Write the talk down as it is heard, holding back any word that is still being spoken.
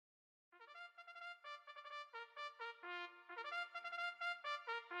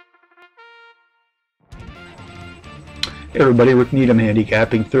Hey everybody, Rick Needham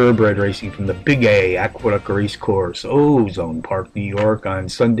handicapping thoroughbred racing from the Big A Aqueduct Race Course, Ozone Park, New York, on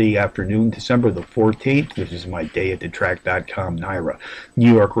Sunday afternoon, December the 14th. This is my day at the track.com NYRA,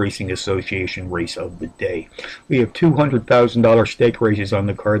 New York Racing Association race of the day. We have $200,000 stake races on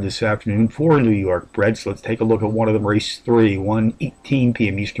the card this afternoon, 4 New York breds. Let's take a look at one of them, race 3, 1:18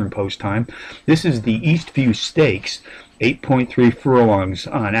 p.m. Eastern Post Time. This is the Eastview Stakes. 8.3 furlongs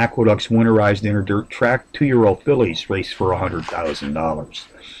on Aqueduct's winterized inner dirt track. 2-year-old fillies race for $100,000.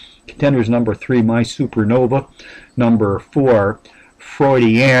 Contenders: number 3, My Supernova, number 4,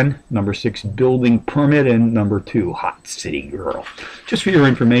 Freudian, number 6, Building Permit, and number 2, Hot City Girl. Just for your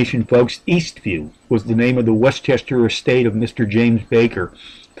information, folks, Eastview was the name of the Westchester estate of Mr. James Baker,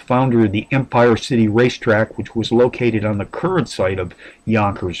 the founder of the Empire City Racetrack, which was located on the current site of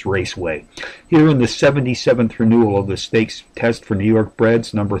Yonkers Raceway. Here in the 77th renewal of the stakes test for New York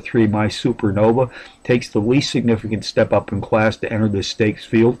breds, number 3, My Supernova, takes the least significant step up in class to enter the stakes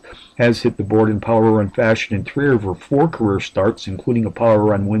field, has hit the board in power run fashion in 3 of her 4 career starts, including a power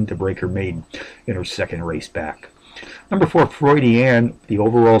run win to break her maiden in her second race back. Number 4, Freudian, the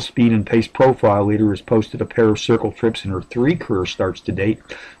overall speed and pace profile leader, has posted a pair of circle trips in her 3 career starts to date,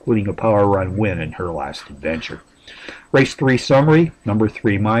 including a power run win in her last adventure. Race 3 summary: number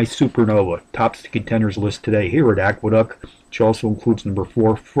 3, My Supernova, tops the contenders list today here at Aqueduct, which also includes number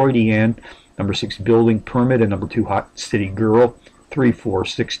 4, Freudian, number 6, Building Permit, and number 2, Hot City Girl. 3, 4,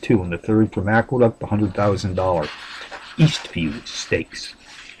 6, 2 in the third from Aqueduct, the $100,000 Eastview Stakes.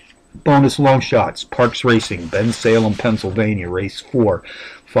 Bonus long shots: Parks Racing, Bensalem, Pennsylvania, race 4,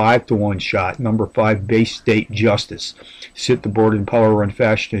 5-1 shot. Number 5, Bay State Justice, hit the board in power run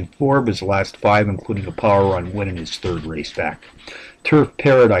fashion in 4 of his last 5, including a power run win in his third race back. Turf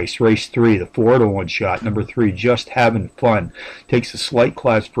Paradise, race 3, the 4-1 shot. Number 3, Just Having Fun, takes a slight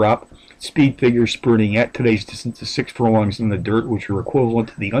class drop. Speed figures spurting at today's distance to 6 furlongs in the dirt, which are equivalent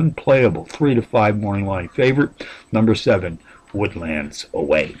to the unplayable 3-5 morning line favorite, number 7, Woodlands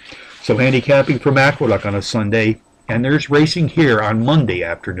Away. So handicapping from Aqueduct on a Sunday, and there's racing here on Monday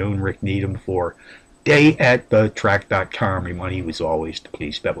afternoon. Rick Needham for day at the track.com. Remind you as always to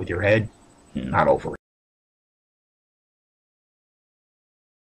please bet with your head, not over it.